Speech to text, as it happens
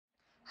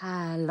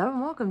Hello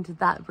and welcome to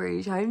That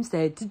British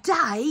Homestead.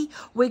 Today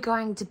we're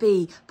going to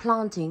be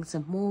planting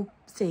some more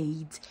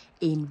seeds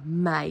in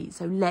May.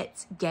 So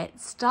let's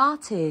get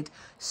started.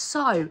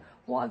 So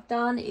what I've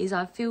done is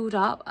I've filled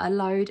up a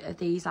load of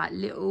these like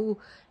little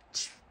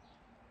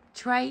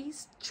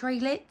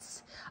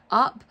traylets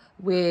up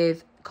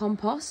with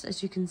compost.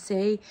 As you can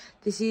see,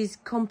 this is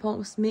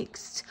compost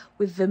mixed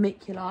with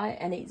vermiculite,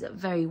 and it's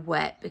very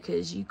wet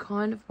because you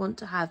kind of want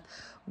to have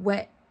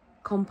wet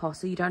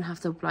compost so you don't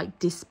have to like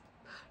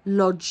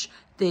dislodge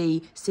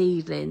the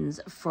seedlings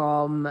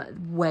from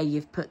where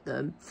you've put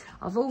them.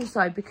 I've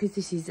also, because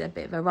this is a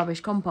bit of a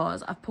rubbish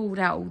compost, I've pulled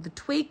out all the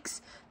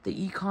twigs that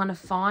you kind of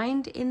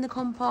find in the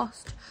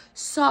compost.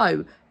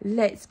 So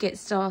let's get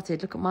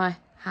started. Look at my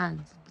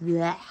hands.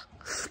 Blech.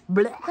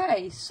 Blech.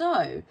 Okay,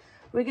 so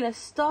we're going to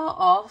start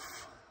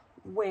off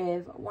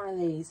with one of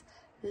these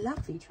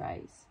lovely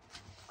trays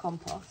of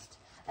compost,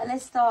 and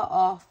let's start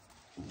off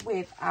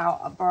with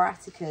our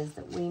brassicas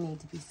that we need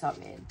to be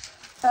sowing.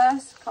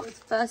 First comes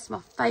first, my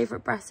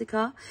favourite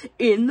brassica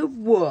in the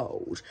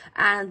world,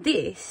 and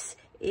this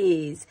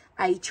is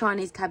a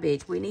Chinese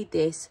cabbage. We need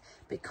this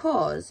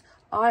because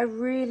I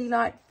really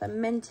like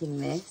fermenting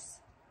this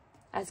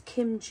as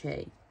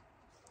kimchi.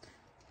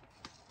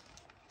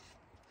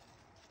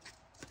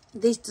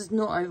 This does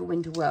not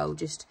overwinter well,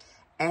 just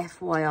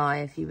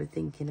FYI if you were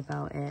thinking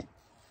about it.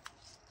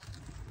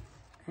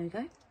 There we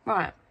go.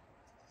 Right.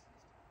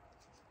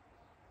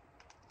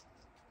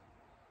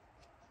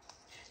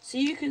 So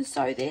you can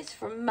sow this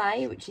from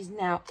May, which is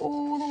now,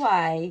 all the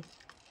way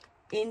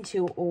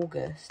until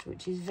August,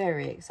 which is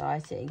very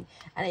exciting.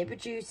 And it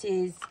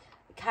produces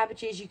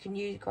cabbages. You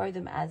can grow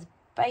them as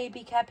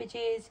baby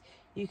cabbages.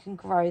 You can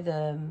grow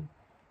them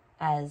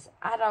as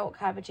adult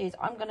cabbages.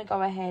 I'm going to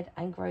go ahead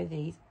and grow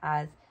these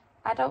as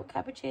adult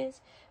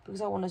cabbages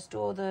because I want to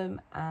store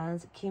them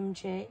as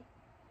kimchi.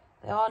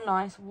 They are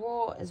nice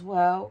raw as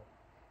well,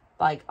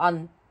 like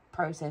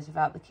unprocessed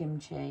without the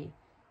kimchi.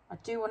 I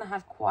do want to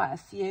have quite a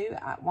few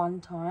at one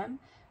time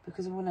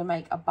because I want to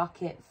make a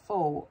bucket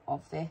full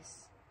of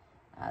this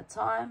at a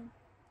time.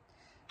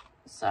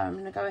 So I'm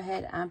going to go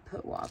ahead and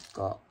put what I've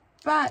got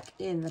back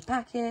in the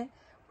packet.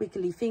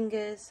 Wiggly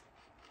fingers.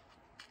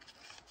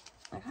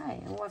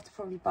 Okay, and we'll have to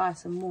probably buy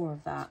some more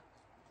of that.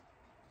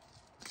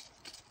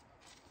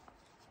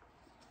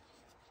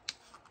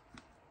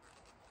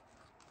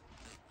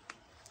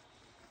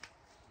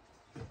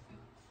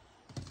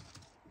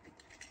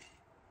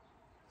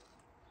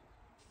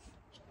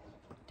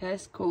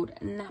 It's called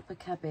Napa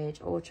cabbage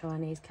or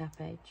Chinese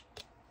cabbage.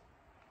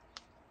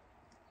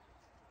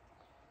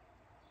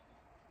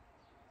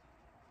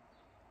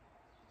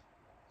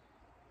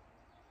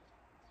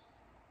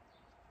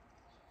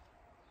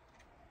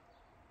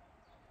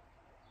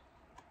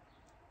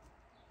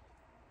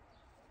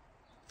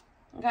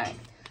 Okay,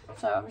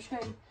 so I'm just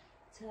going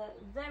to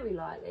very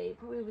lightly,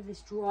 probably with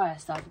this drier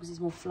stuff because it's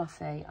more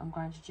fluffy, I'm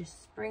going to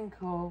just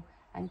sprinkle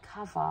and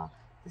cover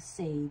the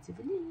seeds with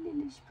a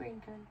little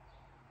sprinkle.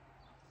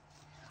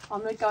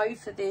 I'm going to go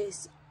for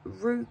this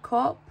root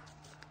cop.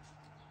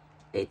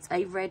 It's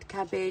a red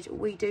cabbage.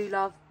 We do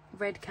love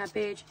red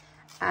cabbage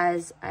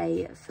as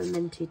a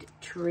fermented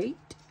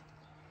treat.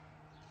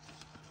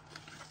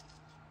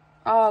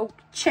 Oh,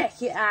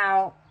 check it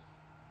out.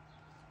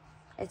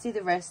 Let's do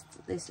the rest,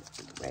 this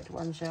red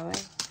one, shall we?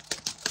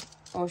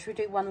 Or should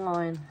we do one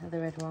line of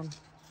the red one?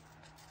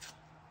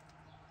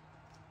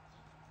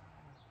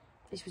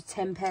 This was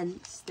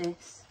 10p,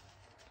 this.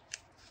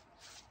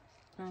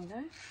 There we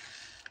go.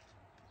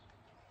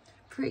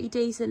 Pretty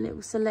decent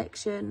little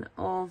selection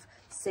of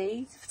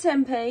seeds for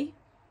 10p.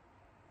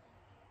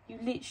 You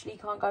literally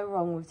can't go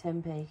wrong with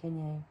 10p, can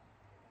you?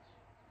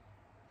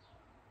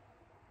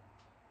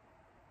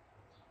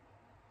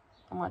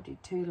 I might do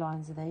 2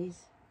 lines of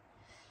these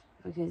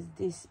because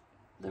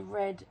the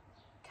red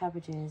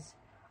cabbages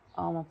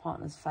are my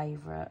partner's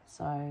favourite,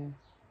 so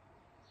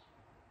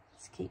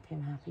let's keep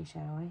him happy,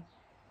 shall we?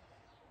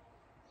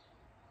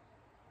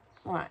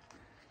 Right.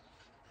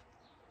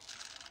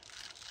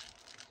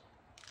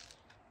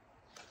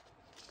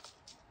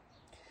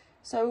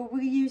 So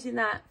we're using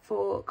that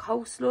for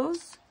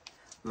coleslaws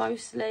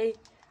mostly.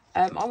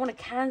 I want to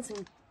can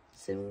some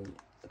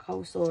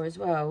coleslaw as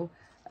well.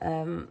 I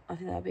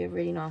think that would be a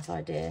really nice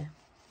idea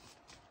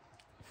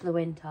for the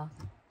winter.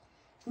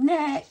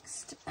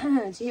 Next, do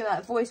you hear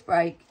that voice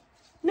break?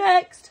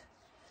 Next.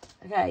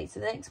 Okay,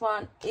 so the next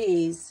one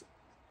is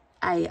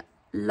a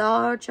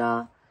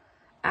larger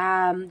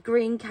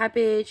green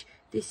cabbage.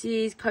 This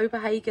is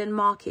Copenhagen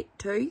Market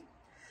 2,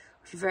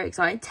 which is very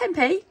exciting.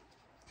 10p.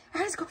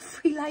 And it's got a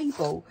free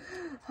label.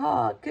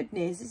 Oh,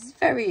 goodness. This is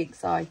very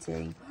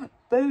exciting.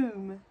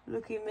 Boom.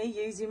 Look at me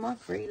using my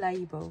free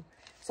label.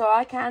 So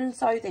I can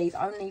sow these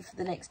only for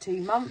the next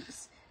 2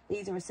 months.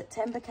 These are a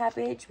September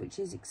cabbage, which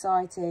is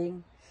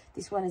exciting.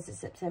 This one is a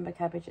September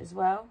cabbage as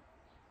well.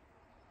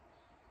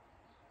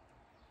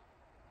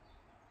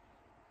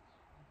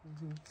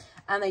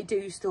 And they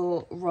do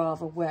store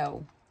rather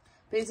well.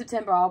 But in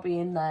September, I'll be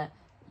in the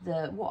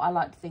what I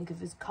like to think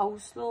of as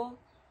coleslaw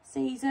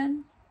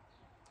season,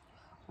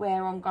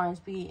 where I'm going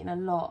to be eating a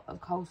lot of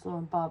coleslaw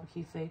and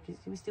barbecue food, because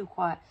it's going to be still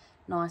quite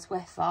nice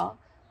weather,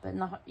 but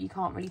not, you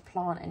can't really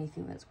plant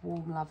anything that's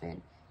warm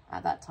loving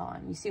at that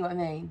time. You see what I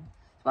mean?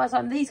 So by the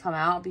time these come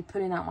out, I'll be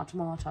pulling out my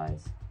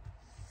tomatoes.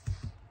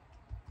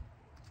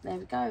 There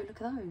we go,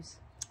 look at those.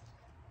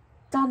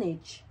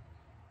 Dunnage.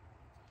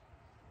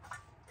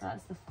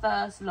 That's the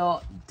first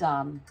lot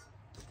done.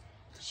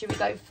 Should we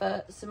go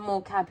for some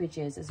more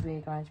cabbages, as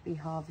we're going to be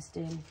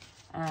harvesting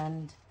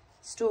and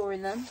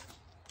storing them?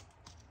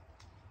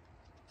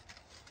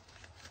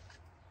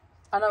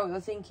 I know what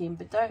you're thinking,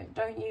 but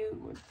don't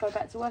you go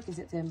back to work in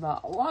September?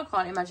 Well, I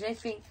can't imagine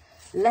anything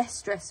less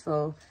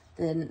stressful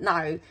than...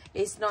 No,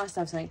 it's nice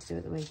to have something to do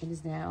at the weekend,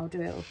 isn't it? I'll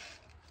do it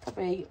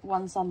probably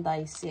one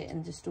Sunday, sit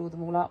and just store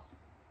them all up.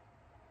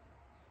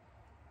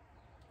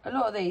 A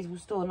lot of these will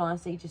store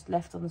nicely just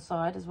left on the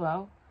side as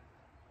well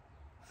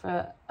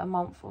for a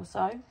month or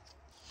so.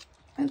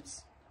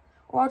 Oops.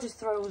 Or I'll just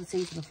throw all the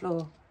seeds on the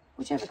floor,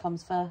 whichever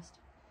comes first.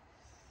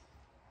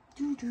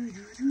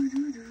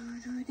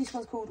 This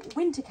one's called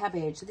winter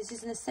cabbage. So this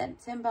isn't a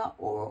September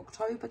or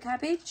October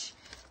cabbage.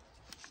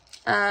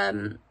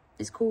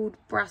 It's called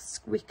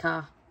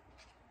brassicas.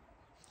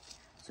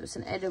 So it's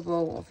an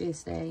edible,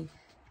 obviously.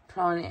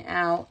 Plant it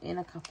out in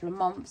a couple of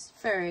months.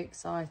 Very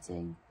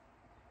exciting.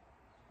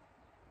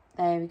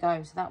 There we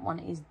go. So that one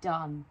is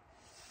done.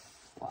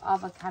 What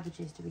other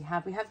cabbages do we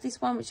have? We have this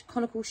one, which is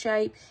conical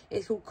shape.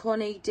 It's called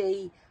Connie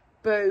di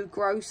Bo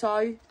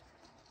Grosso.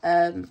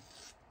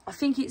 I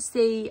think it's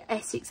the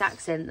Essex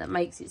accent that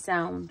makes it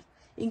sound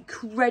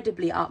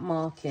incredibly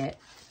upmarket.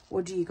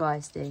 What do you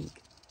guys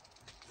think?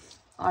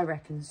 I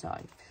reckon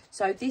so.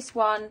 So this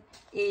one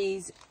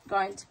is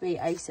going to be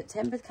a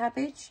September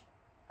cabbage.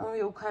 And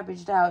we all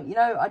cabbaged out. You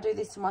know, I do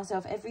this to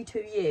myself every 2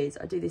 years.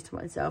 I do this to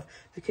myself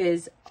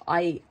because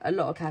I eat a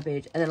lot of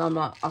cabbage. And then I'm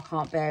like, I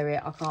can't bear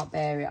it. I can't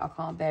bear it. I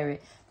can't bear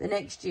it. The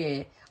next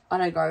year, I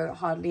don't grow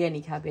hardly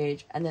any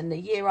cabbage. And then the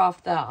year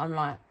after, I'm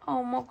like,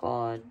 oh my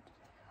God,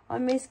 I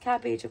miss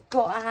cabbage. I've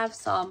got to have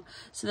some.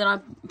 So then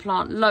I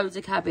plant loads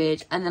of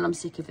cabbage and then I'm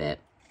sick of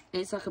it.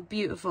 It's like a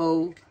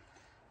beautiful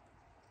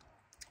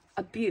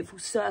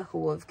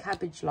circle of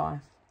cabbage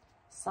life.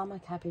 Summer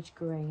cabbage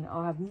green.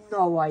 I have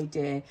no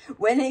idea.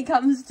 When it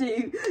comes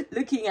to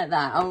looking at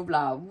that, I'm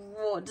like,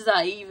 what does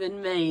that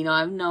even mean?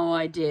 I have no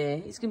idea.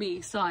 It's going to be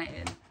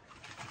exciting.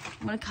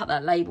 I'm going to cut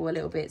that label a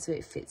little bit so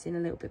it fits in a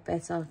little bit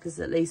better, because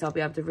at least I'll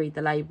be able to read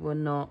the label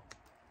and not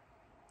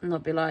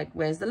be like,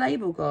 where's the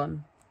label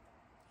gone?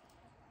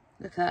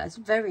 Look at that. It's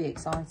very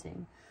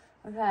exciting.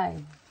 Okay.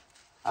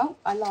 Oh,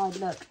 I lied.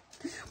 Look.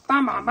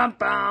 Bam, bam, bam,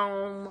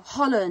 bam.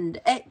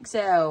 Holland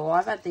XL.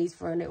 I've had these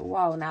for a little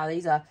while now.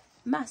 These are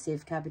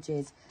massive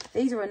cabbages.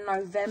 These are a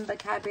November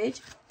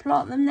cabbage.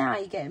 Plant them now,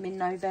 you get them in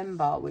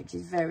November, which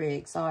is very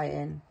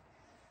exciting.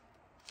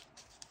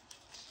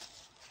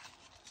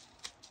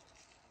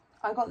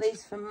 I got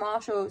these from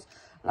Marshall's.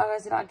 Like I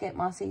said, I get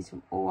my seeds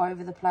from all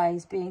over the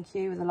place.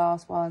 B&Q were the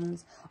last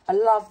ones. I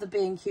love the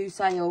B&Q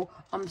sale.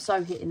 I'm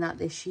so hitting that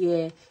this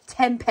year.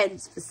 10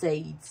 pence for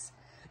seeds.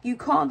 You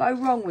can't go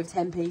wrong with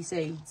 10p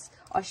seeds.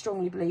 I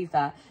strongly believe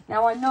that.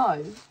 Now, I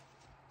know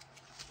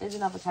there's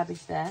another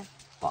cabbage there,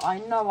 but I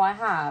know I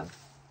have.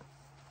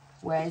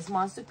 Where's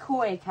my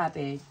Sequoia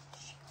cabbage?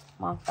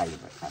 My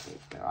favourite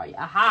cabbage. Where are you?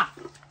 Aha!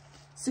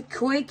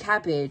 Sequoia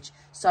cabbage.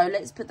 So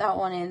let's put that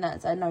one in.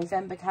 That's a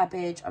November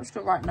cabbage. I'm just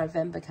going to write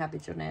November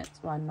cabbage on it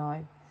so I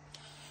know.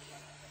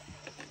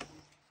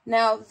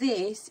 Now,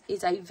 this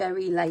is a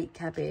very late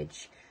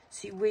cabbage.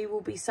 So we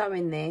will be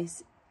sowing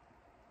this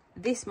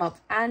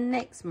month and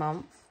next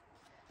month.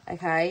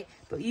 Okay?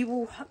 But you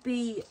will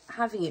be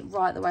having it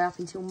right the way up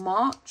until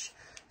March,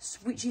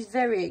 which is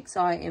very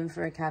exciting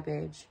for a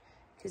cabbage,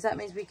 because that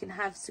means we can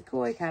have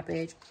Sequoia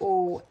cabbage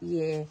all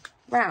year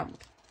round.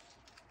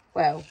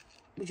 Well,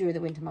 during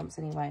the winter months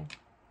anyway.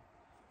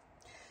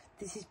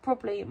 This is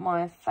probably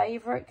my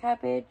favourite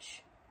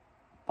cabbage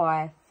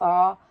by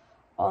far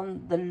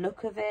on the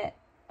look of it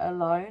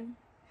alone.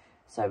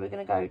 So we're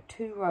going to go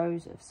 2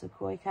 rows of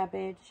Sequoia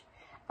cabbage.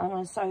 I'm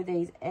going to sow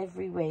these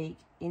every week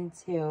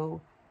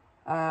until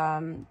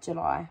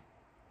July.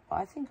 But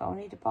I think I'll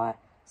need to buy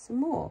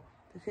some more,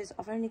 because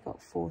I've only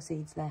got 4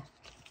 seeds left.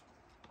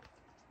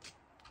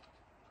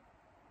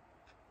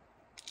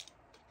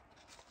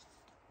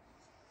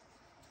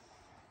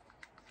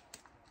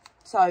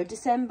 So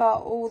December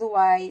all the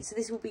way. So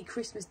this will be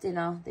Christmas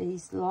dinner,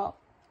 these lot.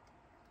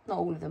 Not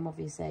all of them,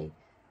 obviously.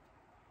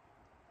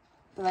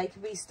 But they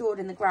can be stored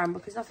in the ground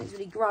because nothing's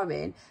really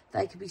growing.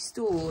 They can be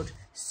stored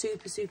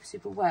super, super,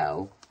 super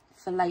well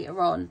for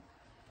later on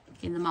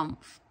in the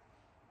month.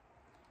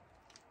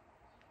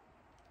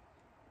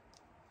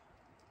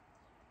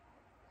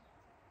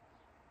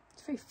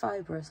 It's very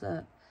fibrous,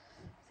 look.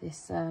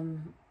 This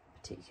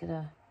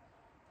particular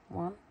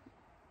one.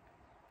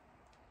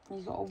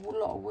 You've got a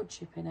lot of wood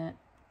chip in it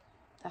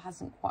that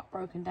hasn't quite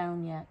broken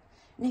down yet.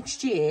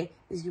 Next year,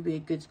 this is going to be a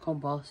good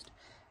compost,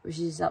 which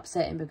is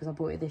upsetting because I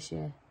bought it this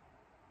year.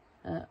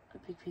 A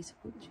big piece of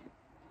wood chip.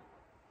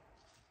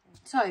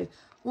 So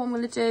what I'm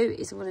going to do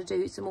is I'm going to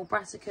do some more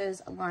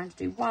brassicas. I'm going to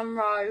do 1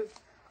 row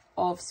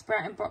of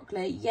sprouting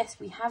broccoli. Yes,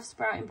 we have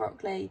sprouting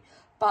broccoli,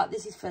 but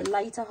this is for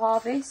later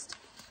harvest,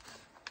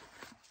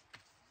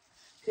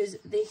 because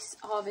this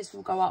harvest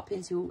will go up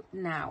until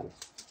now,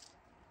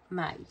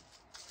 May,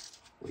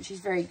 which is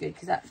very good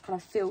because that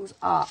kind of fills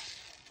up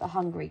the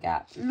hungry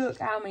gap. Look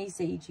how many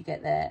seeds you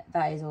get there.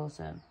 That is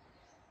awesome.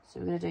 So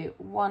we're going to do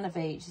 1 of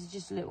each. This is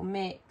just a little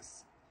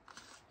mix.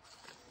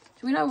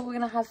 So we know what we're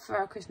going to have for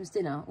our Christmas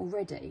dinner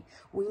already.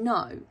 We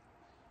know.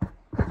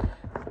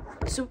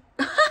 So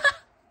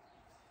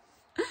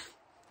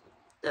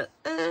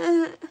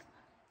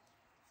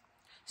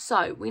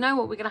so we know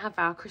what we're going to have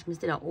for our Christmas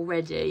dinner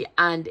already,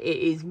 and it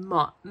is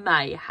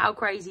May. How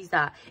crazy is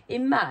that?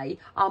 In May,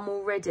 I'm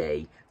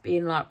already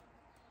being like,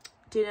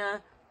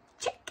 dinner,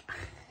 check.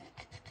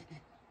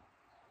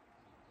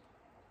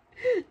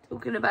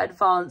 Talking about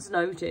advance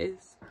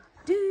notice.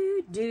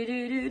 Do, do,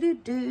 do, do, do,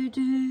 do,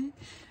 do.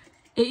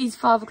 It is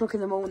 5 o'clock in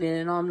the morning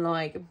and I'm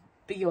like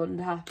beyond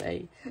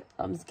happy.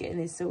 I'm just getting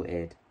this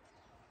sorted.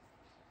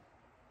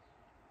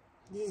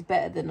 This is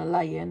better than a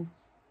lay-in.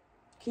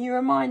 Can you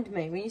remind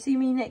me when you see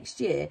me next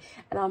year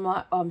and I'm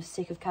like, oh, I'm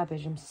sick of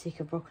cabbage, I'm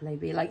sick of broccoli.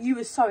 Be like, you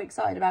were so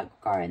excited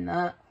about growing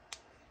that.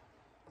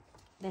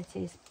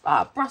 Lettuce.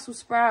 Brussels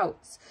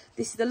sprouts.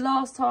 This is the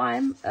last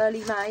time,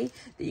 early May,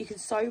 that you can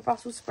sow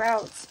Brussels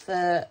sprouts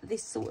for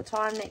this sort of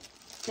time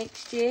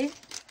next year.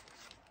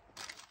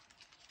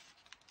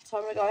 So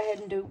I'm going to go ahead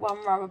and do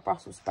 1 row of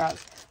Brussels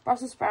sprouts.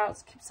 Brussels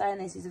sprouts, keep saying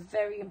this, is a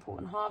very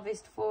important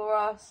harvest for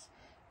us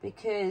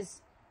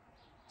because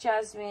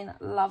Jasmine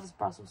loves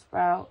Brussels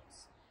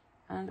sprouts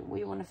and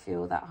we want to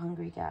fill that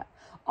hungry gap.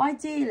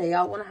 Ideally,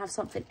 I want to have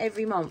something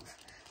every month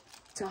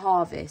to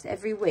harvest,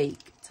 every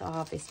week to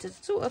harvest, to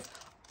sort of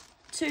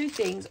 2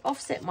 things: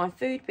 offset my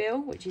food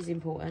bill, which is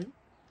important,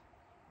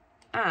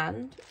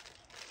 and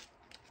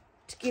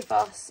to give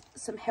us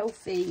some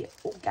healthy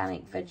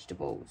organic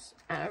vegetables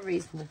at a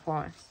reasonable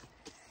price.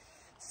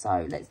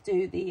 So let's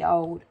do the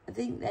old, I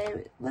think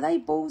were they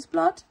Bull's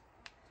Blood?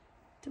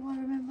 Do I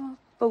remember?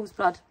 Bull's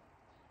Blood.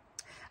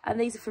 And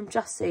these are from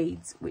Just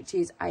Seeds, which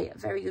is a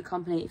very good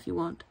company if you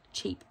want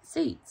cheap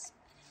seeds.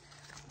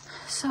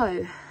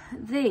 So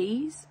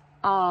these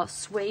are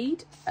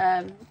Swede.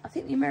 I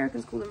think the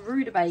Americans call them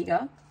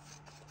rutabaga.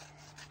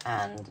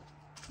 And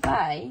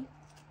they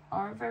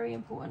are a very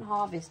important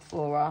harvest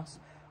for us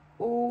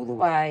all the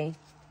way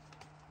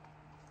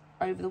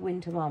over the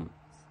winter months.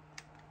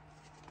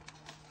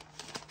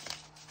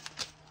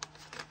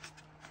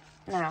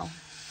 Now,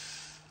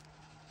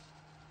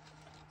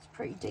 it's a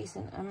pretty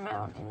decent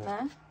amount in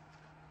there,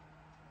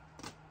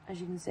 as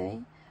you can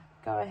see.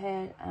 Go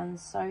ahead and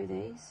sow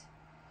these.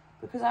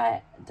 Because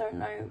I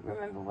don't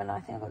remember when,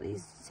 I think I got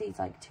these seeds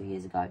like 2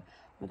 years ago.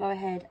 We'll go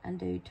ahead and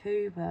do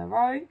 2 per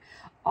row.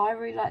 I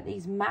really like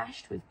these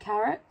mashed with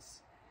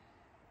carrots.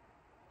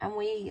 And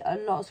we eat a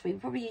lot of Swede. We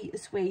probably eat the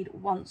Swede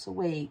once a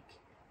week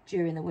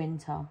during the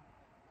winter.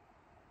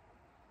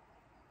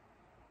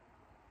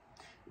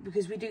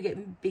 Because we do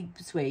get big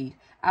Swede.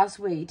 Our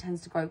Swede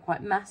tends to grow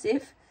quite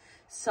massive.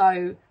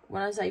 So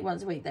when I say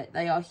once a week,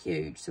 they are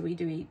huge. So we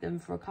do eat them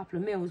for a couple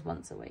of meals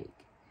once a week.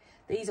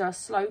 These are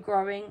slow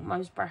growing.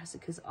 Most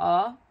brassicas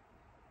are.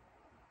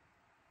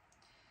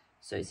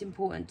 So it's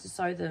important to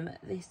sow them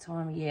this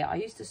time of year. I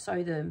used to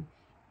sow them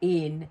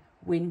in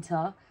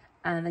winter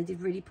and they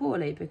did really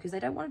poorly because they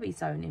don't want to be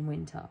sown in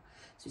winter.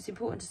 So it's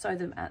important to sow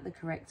them at the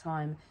correct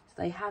time so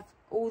they have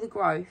all the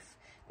growth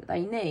that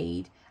they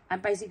need.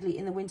 And basically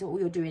in the winter, all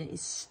you're doing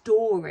is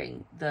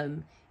storing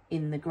them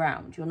in the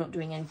ground. You're not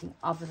doing anything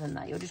other than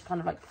that. You're just kind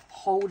of like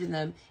holding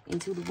them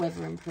until the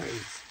weather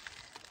improves.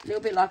 A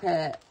little bit like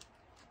a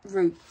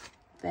root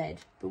bed,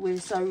 but we're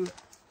so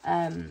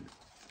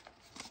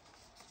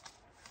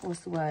what's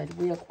the word,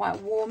 we are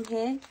quite warm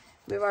here.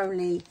 We're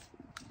only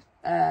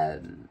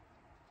zone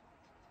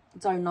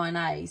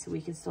 9A, so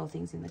we can store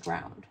things in the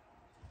ground.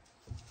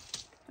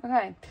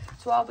 Okay,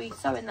 so I'll be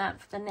sowing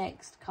that for the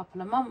next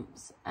couple of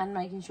months and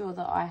making sure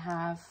that I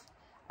have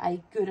a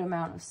good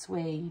amount of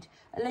Swede,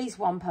 at least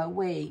 1 per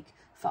week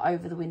for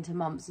over the winter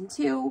months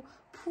until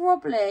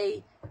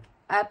probably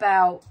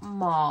about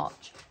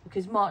March,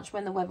 because March,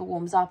 when the weather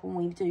warms up and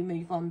we do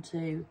move on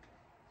to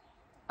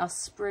our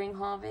spring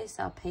harvest,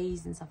 our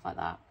peas and stuff like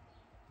that.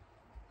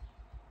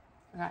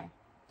 Okay.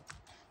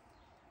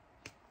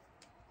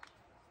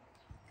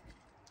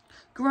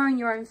 Growing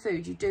your own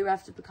food, you do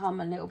have to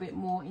become a little bit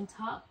more in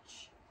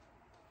touch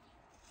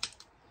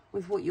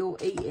with what you're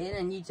eating,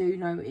 and you do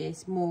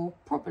notice more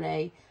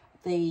probably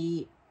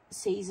the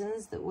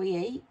seasons that we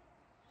eat.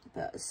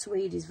 But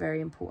Swede is very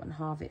important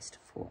harvest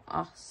for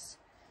us,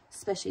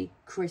 especially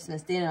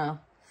Christmas dinner.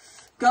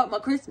 Got my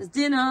Christmas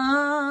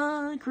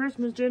dinner,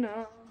 Christmas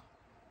dinner.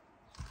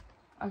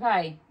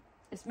 Okay,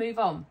 let's move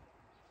on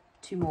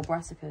to more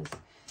brassicas.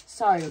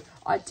 So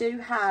I do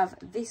have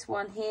this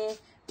one here,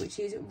 which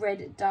is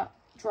red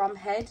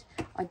drumhead.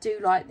 I do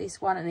like this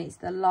one, and it's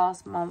the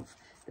last month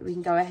that we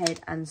can go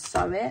ahead and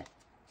sow it.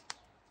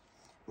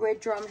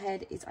 Red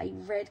drumhead is a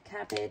red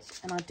cabbage,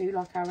 and I do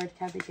like our red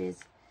cabbages.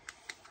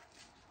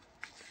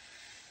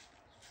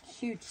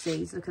 huge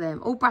seeds. Look at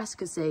them. All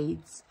brassica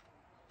seeds.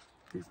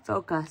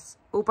 Focus.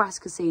 All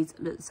brassica seeds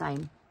look the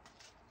same.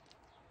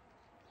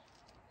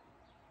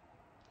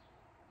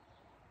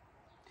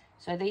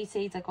 So these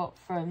seeds I got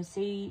from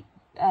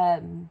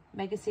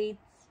Mega Seeds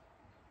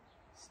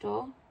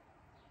store.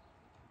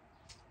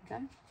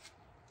 Okay.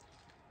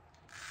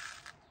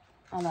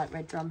 I like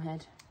red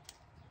drumhead.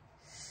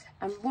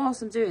 And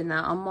whilst I'm doing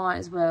that, I might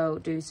as well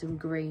do some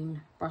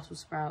green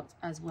Brussels sprouts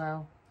as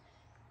well.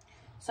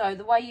 So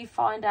the way you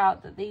find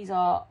out that these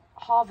are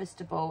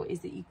harvestable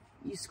is that you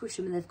squish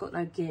them and they've got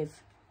no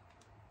give.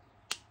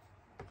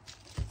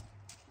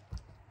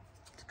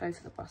 Let's go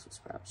for the Brussels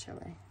sprouts,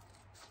 shall we?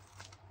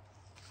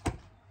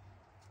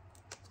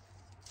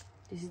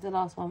 This is the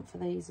last one for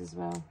these as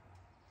well.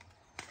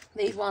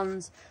 These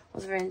ones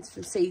was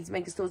from Seeds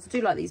Mega Stores. I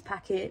do like these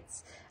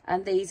packets,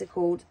 and these are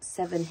called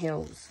 7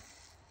 Hills.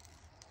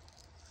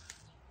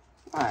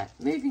 Right,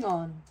 moving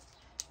on.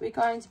 We're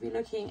going to be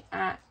looking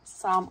at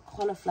some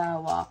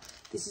cauliflower.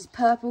 This is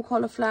purple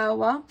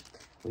cauliflower,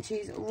 which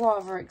is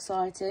rather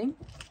exciting.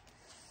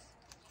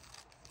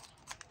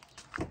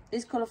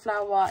 This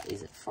cauliflower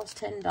is frost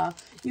tender.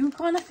 You would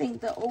kind of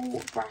think that all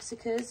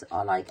brassicas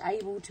are like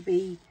able to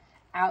be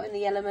out in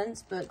the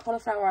elements, but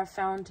cauliflower I've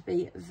found to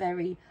be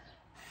very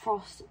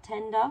frost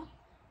tender.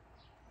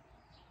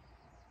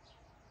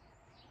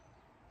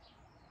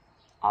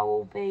 I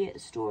will be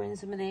storing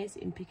some of this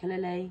in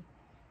piccalilli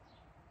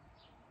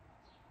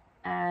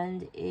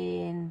and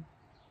in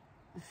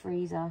the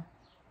freezer.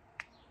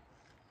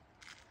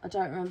 I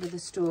don't remember the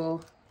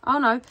store. Oh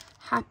no,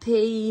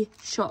 Happy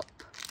Shop.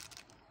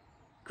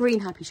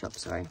 Green Happy Shop,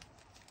 sorry.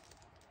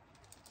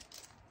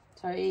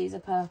 So it is a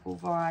purple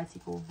variety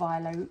called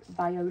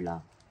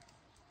Viola.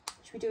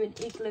 Should we do an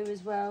igloo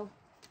as well?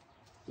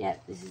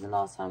 Yep, this is the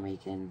last time we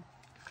can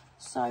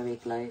sow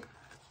igloo.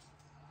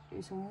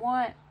 Do some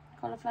white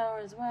cauliflower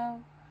as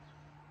well.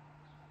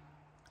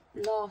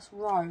 Last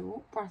row.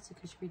 What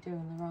brassica should we do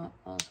on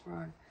the last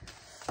row?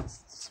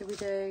 So we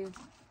do...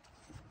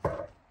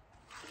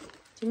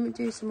 Didn't we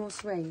do some more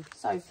sweet?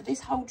 So for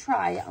this whole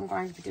tray, I'm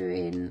going to be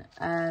doing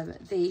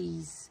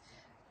these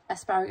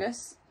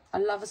asparagus. I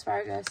love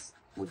asparagus.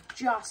 We've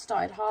just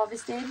started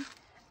harvesting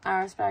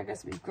our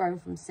asparagus. We've grown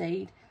from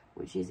seed,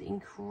 which is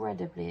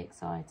incredibly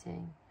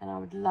exciting. And I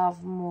would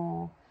love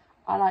more.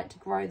 I like to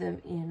grow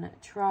them in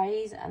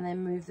trays and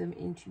then move them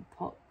into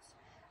pots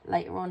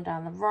later on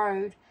down the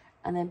road.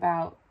 And then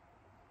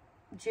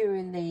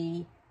during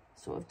the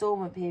sort of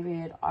dormant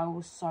period, I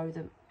will sow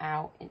them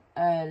out in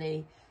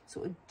early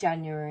sort of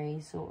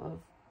January, sort of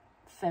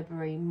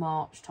February,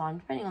 March time,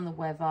 depending on the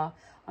weather.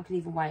 I could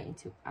even wait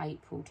until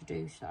April to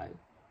do so.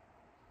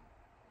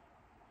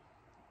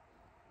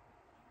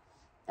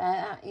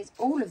 That is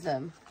all of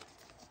them.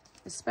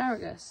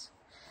 Asparagus.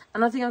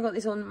 And I think I got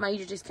this on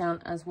major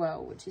discount as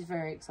well, which is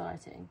very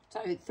exciting.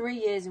 So 3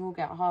 years and we'll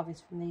get a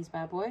harvest from these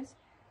bad boys.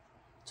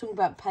 Talking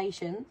about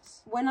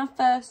patience. When I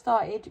first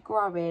started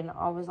growing,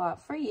 I was like,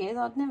 3 years?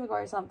 I'd never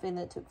grow something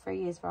that took 3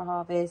 years for a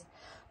harvest.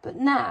 But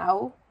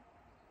now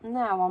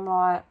I'm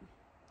like,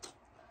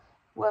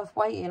 worth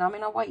waiting. I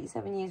mean, I waited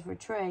 7 years for a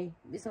tree.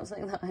 It's not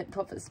something that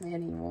bothers me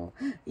anymore.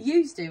 It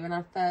used to when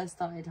I first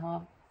started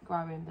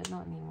growing, but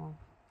not anymore.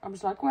 I'm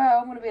just like, well,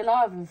 I'm going to be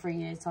alive in 3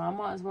 years' time.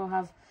 Might as well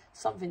have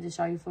something to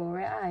show for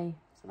it, eh?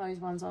 So those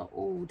ones are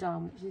all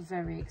done, which is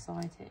very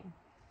exciting.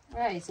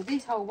 Okay, so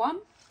this whole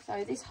one.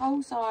 So this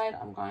whole side,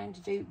 I'm going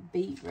to do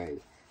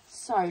beetroot.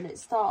 So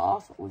let's start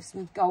off with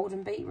some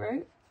golden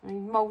beetroot.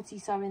 I'm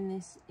multi-sowing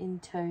this in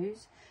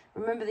 2s.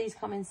 Remember, these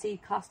come in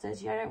seed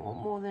clusters. You don't want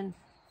more than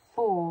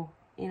 4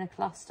 in a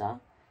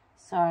cluster.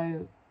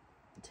 So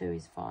 2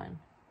 is fine.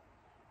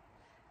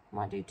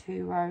 Might do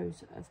 2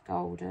 rows of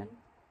golden.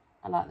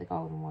 I like the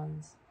golden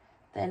ones.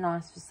 They're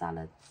nice for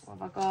salads. What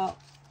have I got?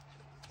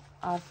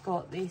 I've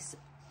got this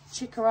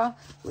chicory,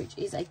 which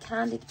is a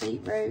candied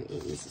beetroot.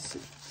 It is a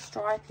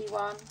stripy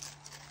one.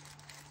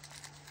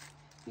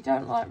 If you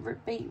don't like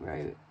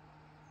beetroot,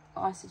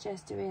 I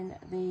suggest doing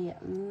the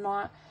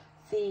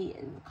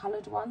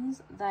coloured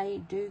ones.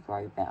 They do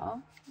grow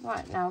better.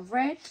 Right, now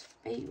red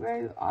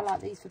beetroot, I like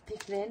these for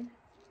pickling.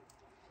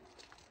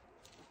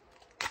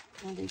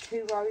 I'll do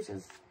 2 rows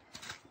of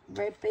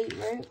red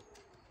beetroot.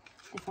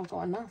 If I've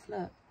got enough,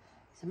 look.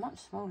 It's a much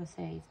smaller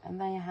seed, and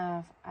they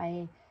have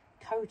a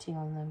coating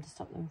on them to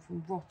stop them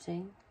from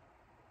rotting.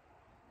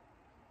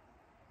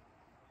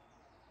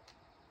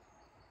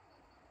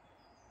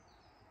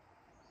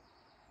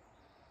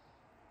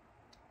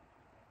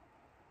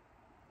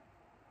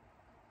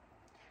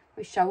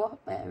 Which show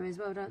up better as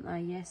well, don't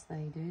they? Yes,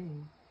 they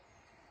do.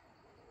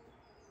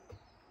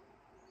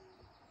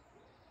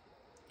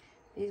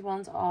 These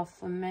ones are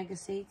from Mega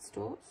Seed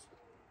stores.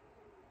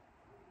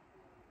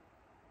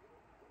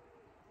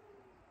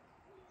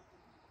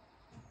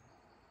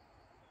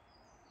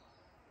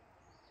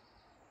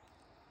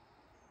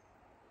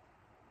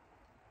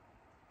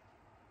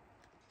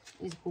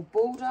 These are called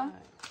Border.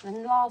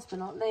 And last but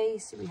not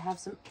least, we have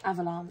some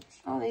Avalanche.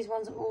 Oh, these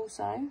ones are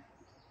also...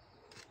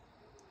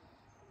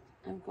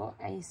 I've got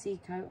a sea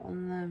coat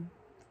on them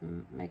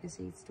from Mega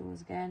Seed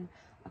Stores again.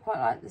 I quite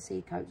like the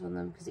seed coats on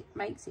them because it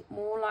makes it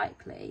more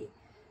likely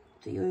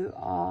that you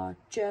are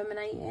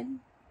germinating.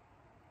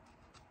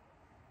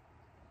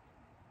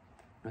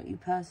 Not you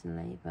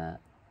personally, but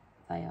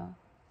they are.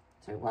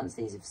 So once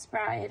these have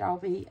sprouted, I'll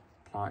be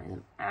planting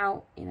them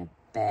out in a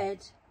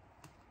bed.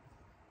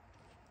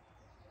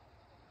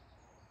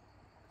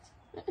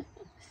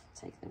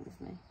 Take them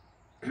with me.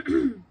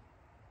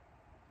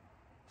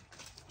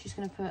 Just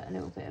going to put a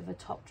little bit of a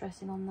top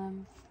dressing on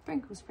them.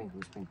 Sprinkle,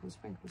 sprinkle, sprinkle,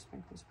 sprinkle,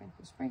 sprinkle,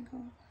 sprinkle,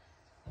 sprinkle.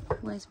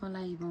 Where's my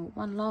label?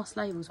 One last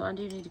label, so I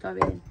do need to go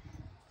in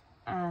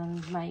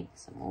and make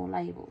some more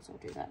labels. I'll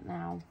do that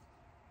now.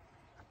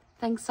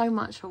 Thanks so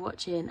much for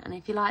watching, and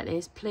if you like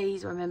this,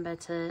 please remember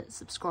to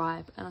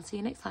subscribe, and I'll see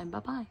you next time. Bye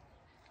bye.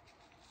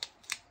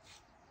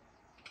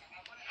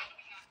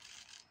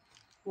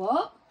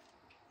 What?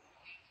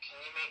 Can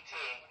you make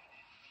tea?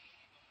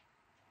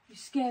 You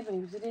scared me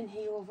because I didn't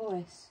hear your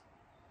voice.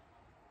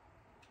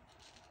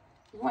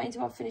 You're waiting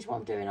until I finish what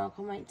I'm doing, I'll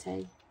come make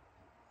tea.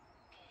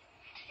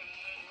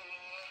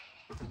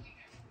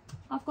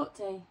 I've got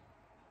tea. I would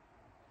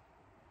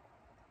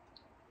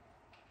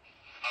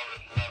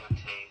love a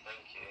tea,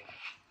 thank you.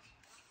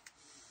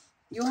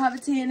 You'll have a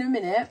tea in a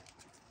minute.